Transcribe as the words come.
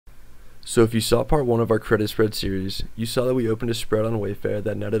So if you saw part 1 of our credit spread series, you saw that we opened a spread on Wayfair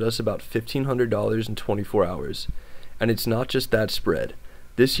that netted us about $1,500 in 24 hours. And it's not just that spread.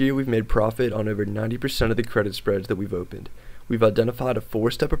 This year we've made profit on over 90% of the credit spreads that we've opened. We've identified a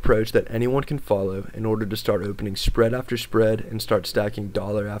 4-step approach that anyone can follow in order to start opening spread after spread and start stacking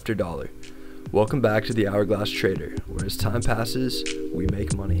dollar after dollar. Welcome back to the Hourglass Trader, where as time passes, we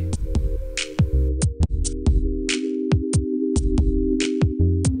make money.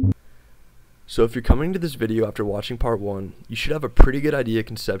 So if you're coming to this video after watching part 1, you should have a pretty good idea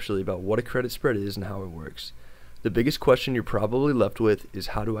conceptually about what a credit spread is and how it works. The biggest question you're probably left with is,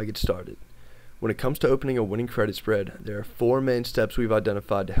 how do I get started? When it comes to opening a winning credit spread, there are 4 main steps we've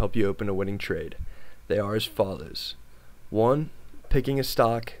identified to help you open a winning trade. They are as follows. 1. Picking a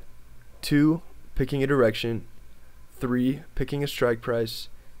stock. 2. Picking a direction. 3. Picking a strike price.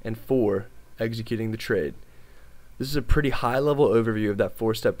 And 4. Executing the trade. This is a pretty high-level overview of that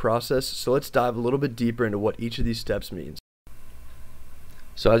 4-step process, so let's dive a little bit deeper into what each of these steps means.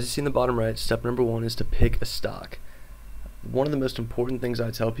 So as you see in the bottom right, step number 1 is to pick a stock. One of the most important things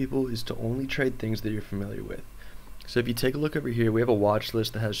I tell people is to only trade things that you're familiar with. So if you take a look over here, we have a watch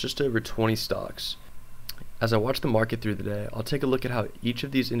list that has just over 20 stocks. As I watch the market through the day, I'll take a look at how each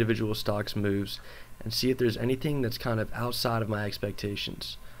of these individual stocks moves and see if there's anything that's kind of outside of my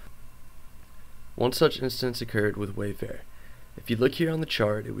expectations. One such instance occurred with Wayfair. If you look here on the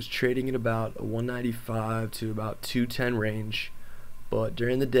chart, it was trading at about a 195 to about 210 range, but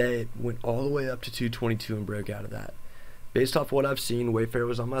during the day it went all the way up to 222 and broke out of that. Based off what I've seen, Wayfair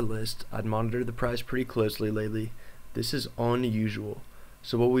was on my list. I'd monitored the price pretty closely lately. This is unusual.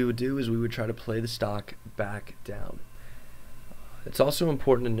 So what we would do is we would try to play the stock back down. It's also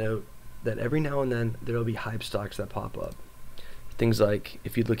important to note that every now and then there will be hype stocks that pop up. Things like,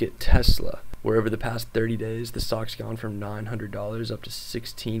 if you look at Tesla, where over the past 30 days the stock's gone from $900 up to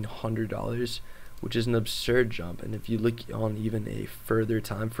 $1,600, which is an absurd jump. And if you look on even a further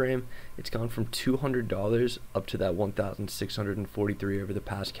time frame, it's gone from $200 up to that $1,643 over the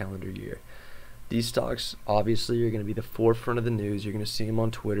past calendar year. These stocks obviously are going to be the forefront of the news. You're going to see them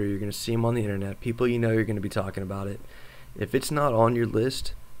on Twitter, you're going to see them on the internet, people you know you're going to be talking about it. If it's not on your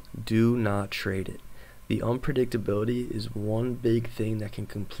list, do not trade it. The unpredictability is one big thing that can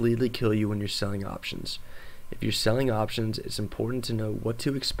completely kill you when you're selling options. If you're selling options, it's important to know what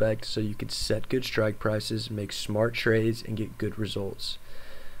to expect so you can set good strike prices, make smart trades, and get good results.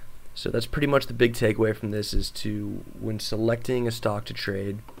 So that's pretty much the big takeaway from this, is to, when selecting a stock to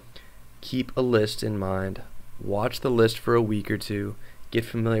trade, keep a list in mind, watch the list for a week or two, get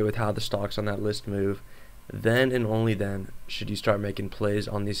familiar with how the stocks on that list move, then and only then should you start making plays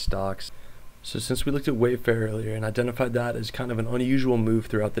on these stocks. So since we looked at Wayfair earlier and identified that as kind of an unusual move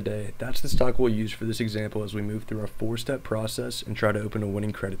throughout the day, that's the stock we'll use for this example as we move through our 4-step process and try to open a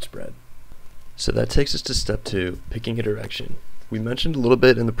winning credit spread. So that takes us to step 2, picking a direction. We mentioned a little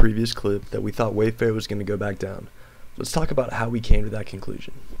bit in the previous clip that we thought Wayfair was going to go back down. Let's talk about how we came to that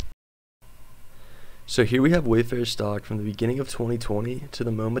conclusion. So here we have Wayfair stock from the beginning of 2020 to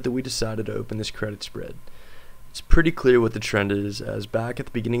the moment that we decided to open this credit spread. It's pretty clear what the trend is, as back at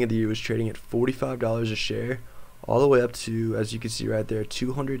the beginning of the year it was trading at $45 a share, all the way up to, as you can see right there,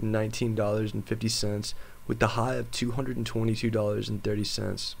 $219.50, with the high of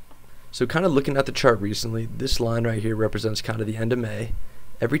 $222.30. So kind of looking at the chart recently, this line right here represents kind of the end of May.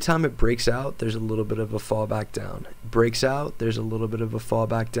 Every time it breaks out, there's a little bit of a fall back down. It breaks out, there's a little bit of a fall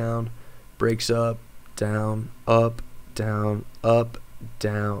back down, breaks up, down, up, down, up,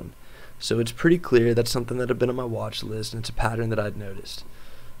 down. So it's pretty clear that's something that had been on my watch list, and it's a pattern that I'd noticed.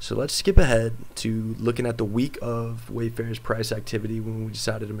 So let's skip ahead to looking at the week of Wayfair's price activity when we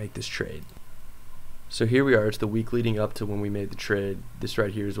decided to make this trade. So here we are, it's the week leading up to when we made the trade. This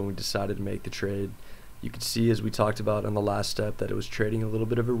right here is when we decided to make the trade. You can see, as we talked about on the last step, that it was trading a little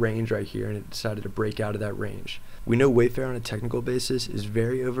bit of a range right here, and it decided to break out of that range. We know Wayfair on a technical basis is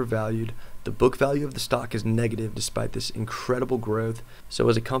very overvalued. The book value of the stock is negative despite this incredible growth. So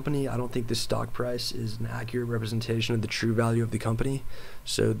as a company, I don't think this stock price is an accurate representation of the true value of the company.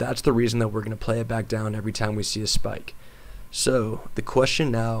 So that's the reason that we're going to play it back down every time we see a spike. So the question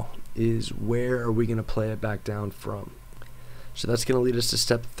now is, where are we going to play it back down from? So that's going to lead us to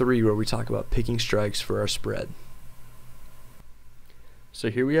step 3, where we talk about picking strikes for our spread. So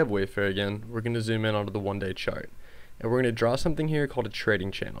here we have Wayfair again. We're going to zoom in onto the 1-day chart. And we're going to draw something here called a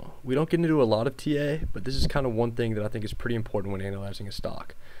trading channel. We don't get into a lot of TA, but this is kind of one thing that I think is pretty important when analyzing a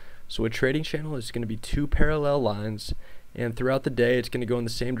stock. So a trading channel is going to be 2 parallel lines, and throughout the day it's going to go in the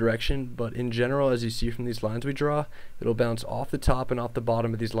same direction, but in general, as you see from these lines we draw, it'll bounce off the top and off the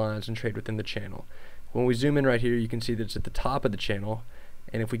bottom of these lines and trade within the channel. When we zoom in right here, you can see that it's at the top of the channel,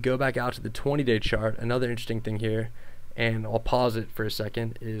 And if we go back out to the 20-day chart, another interesting thing here, and I'll pause it for a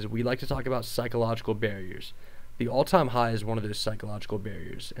second, is we like to talk about psychological barriers. The all-time high is one of those psychological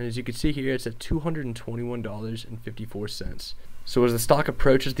barriers, and as you can see here, it's at $221.54. So as the stock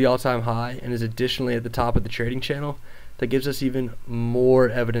approaches the all-time high and is additionally at the top of the trading channel, that gives us even more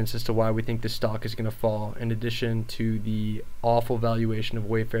evidence as to why we think this stock is going to fall, in addition to the awful valuation of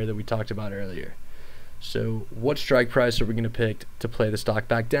Wayfair that we talked about earlier. So what strike price are we going to pick to play the stock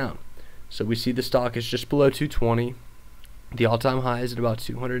back down? So we see the stock is just below 220. The all-time high is at about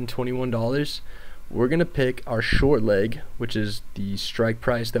 $221. We're going to pick our short leg, which is the strike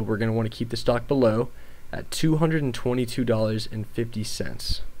price that we're going to want to keep the stock below, at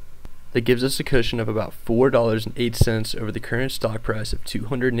 $222.50. That gives us a cushion of about $4.08 over the current stock price of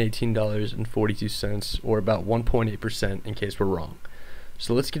 $218.42, or about 1.8% in case we're wrong.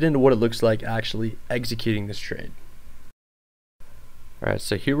 So let's get into what it looks like actually executing this trade. Alright,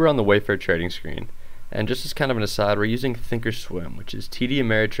 so here we're on the Wayfair trading screen. And just as kind of an aside, we're using Thinkorswim, which is TD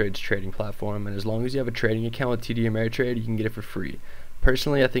Ameritrade's trading platform, and as long as you have a trading account with TD Ameritrade, you can get it for free.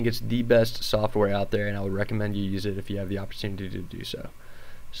 Personally, I think it's the best software out there, and I would recommend you use it if you have the opportunity to do so.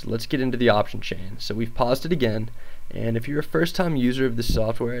 So let's get into the option chain. So we've paused it again, and if you're a first-time user of this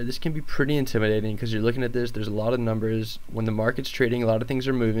software, this can be pretty intimidating because you're looking at this, there's a lot of numbers. When the market's trading, a lot of things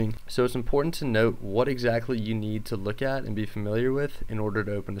are moving. So it's important to note what exactly you need to look at and be familiar with in order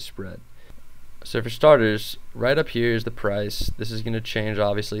to open a spread. So for starters, right up here is the price. This is going to change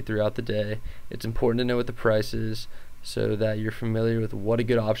obviously throughout the day. It's important to know what the price is so that you're familiar with what a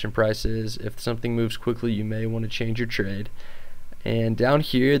good option price is. If something moves quickly, you may want to change your trade. And down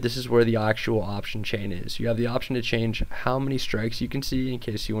here, this is where the actual option chain is. You have the option to change how many strikes you can see in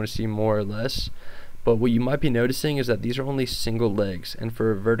case you want to see more or less. But what you might be noticing is that these are only single legs, and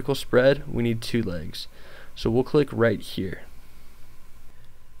for a vertical spread, we need 2 legs. So we'll click right here.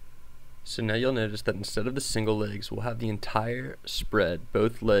 So now you'll notice that instead of the single legs, we'll have the entire spread,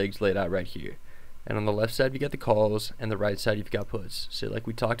 both legs laid out right here. And on the left side, you got the calls, and the right side, you've got puts. So like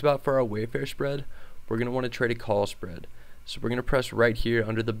we talked about for our Wayfair spread, we're going to want to trade a call spread. So we're going to press right here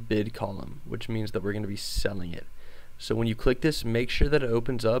under the bid column, which means that we're going to be selling it. So when you click this, make sure that it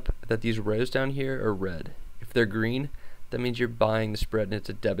opens up that these rows down here are red. If they're green, that means you're buying the spread and it's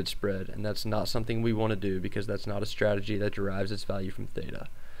a debit spread, and that's not something we want to do because that's not a strategy that derives its value from theta.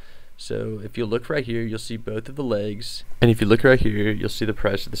 So if you look right here, you'll see both of the legs, and if you look right here, you'll see the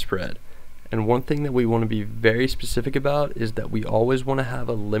price of the spread. And one thing that we want to be very specific about is that we always want to have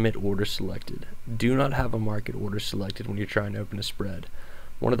a limit order selected. Do not have a market order selected when you're trying to open a spread.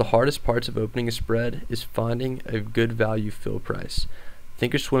 One of the hardest parts of opening a spread is finding a good value fill price.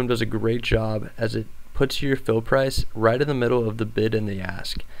 Thinkorswim does a great job as it puts your fill price right in the middle of the bid and the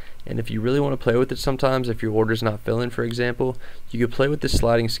ask. And if you really want to play with it sometimes, if your order's not filling, for example, you could play with this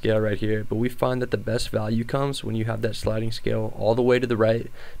sliding scale right here, but we find that the best value comes when you have that sliding scale all the way to the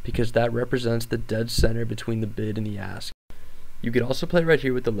right, because that represents the dead center between the bid and the ask. You could also play right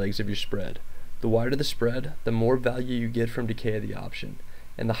here with the legs of your spread. The wider the spread, the more value you get from decay of the option,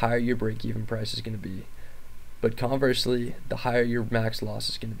 and the higher your break-even price is going to be. But conversely, the higher your max loss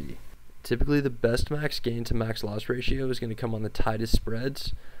is going to be. Typically, the best max gain to max loss ratio is going to come on the tightest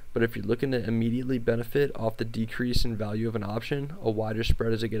spreads, but if you're looking to immediately benefit off the decrease in value of an option, a wider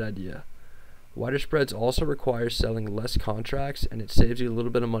spread is a good idea. Wider spreads also require selling less contracts, and it saves you a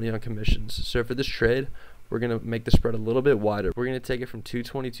little bit of money on commissions. So for this trade, we're going to make the spread a little bit wider. We're going to take it from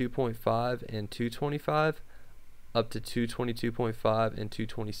 222.5 and 225 up to 222.5 and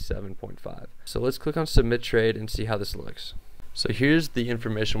 227.5. So let's click on submit trade and see how this looks. So here's the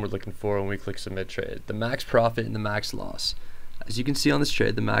information we're looking for when we click submit trade: the max profit and the max loss. As you can see on this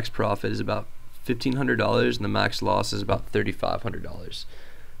trade, the max profit is about $1,500 and the max loss is about $3,500.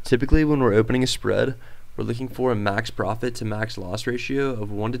 Typically, when we're opening a spread, we're looking for a max profit to max loss ratio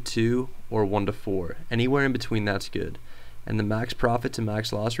of 1 to 2 or 1 to 4. Anywhere in between, that's good. And the max profit to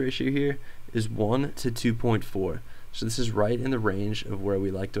max loss ratio here is 1 to 2.4. So this is right in the range of where we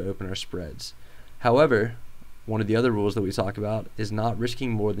like to open our spreads. However, one of the other rules that we talk about is not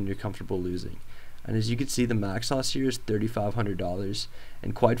risking more than you're comfortable losing. And as you can see, the max loss here is $3,500,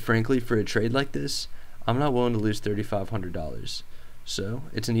 and quite frankly, for a trade like this, I'm not willing to lose $3,500. So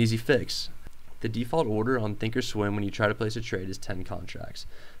it's an easy fix. The default order on Thinkorswim when you try to place a trade is 10 contracts.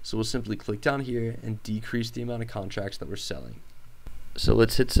 So we'll simply click down here and decrease the amount of contracts that we're selling. So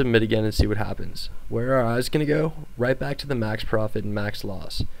let's hit submit again and see what happens. Where are our eyes going to go? Right back to the max profit and max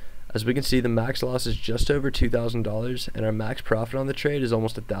loss. As we can see, the max loss is just over $2,000, and our max profit on the trade is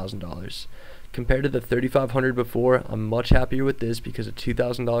almost $1,000. Compared to the $3,500 before, I'm much happier with this because a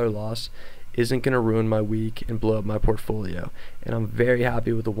 $2,000 loss isn't going to ruin my week and blow up my portfolio, and I'm very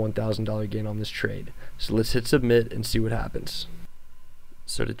happy with the $1,000 gain on this trade. So let's hit submit and see what happens.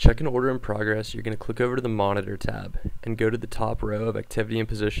 So to check an order in progress, you're going to click over to the Monitor tab and go to the top row of Activity and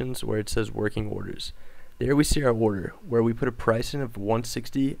Positions where it says Working Orders. There we see our order, where we put a price in of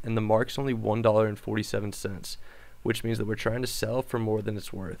 $160 and the mark's only $1.47, which means that we're trying to sell for more than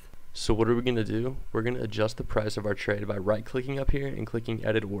it's worth. So what are we going to do? We're going to adjust the price of our trade by right-clicking up here and clicking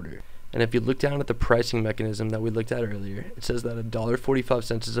Edit Order. And if you look down at the pricing mechanism that we looked at earlier, it says that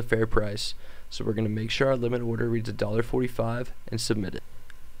 $1.45 is a fair price. So we're going to make sure our limit order reads $1.45 and submit it.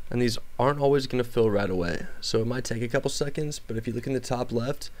 And these aren't always going to fill right away, so it might take a couple seconds, but if you look in the top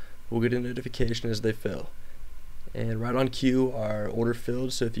left, we'll get a notification as they fill. And right on cue, our order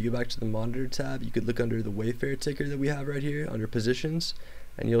filled, so if you go back to the Monitor tab, you could look under the Wayfair ticker that we have right here under Positions,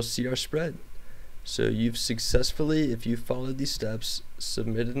 and you'll see our spread. So you've successfully, if you followed these steps,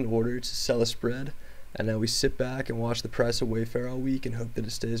 submitted an order to sell a spread, and now we sit back and watch the price of Wayfair all week and hope that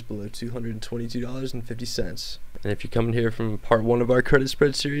it stays below $222.50. And if you're coming here from part 1 of our credit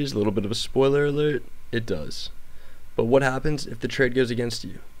spread series, a little bit of a spoiler alert, it does. But what happens if the trade goes against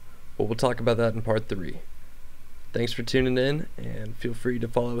you? Well, we'll talk about that in part 3. Thanks for tuning in, and feel free to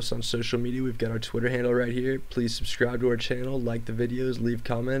follow us on social media. We've got our Twitter handle right here. Please subscribe to our channel, like the videos, leave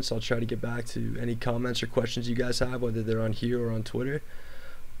comments. I'll try to get back to any comments or questions you guys have, whether they're on here or on Twitter.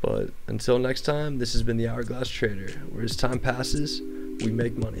 But until next time, this has been the Hourglass Trader, where as time passes, we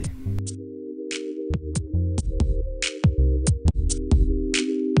make money.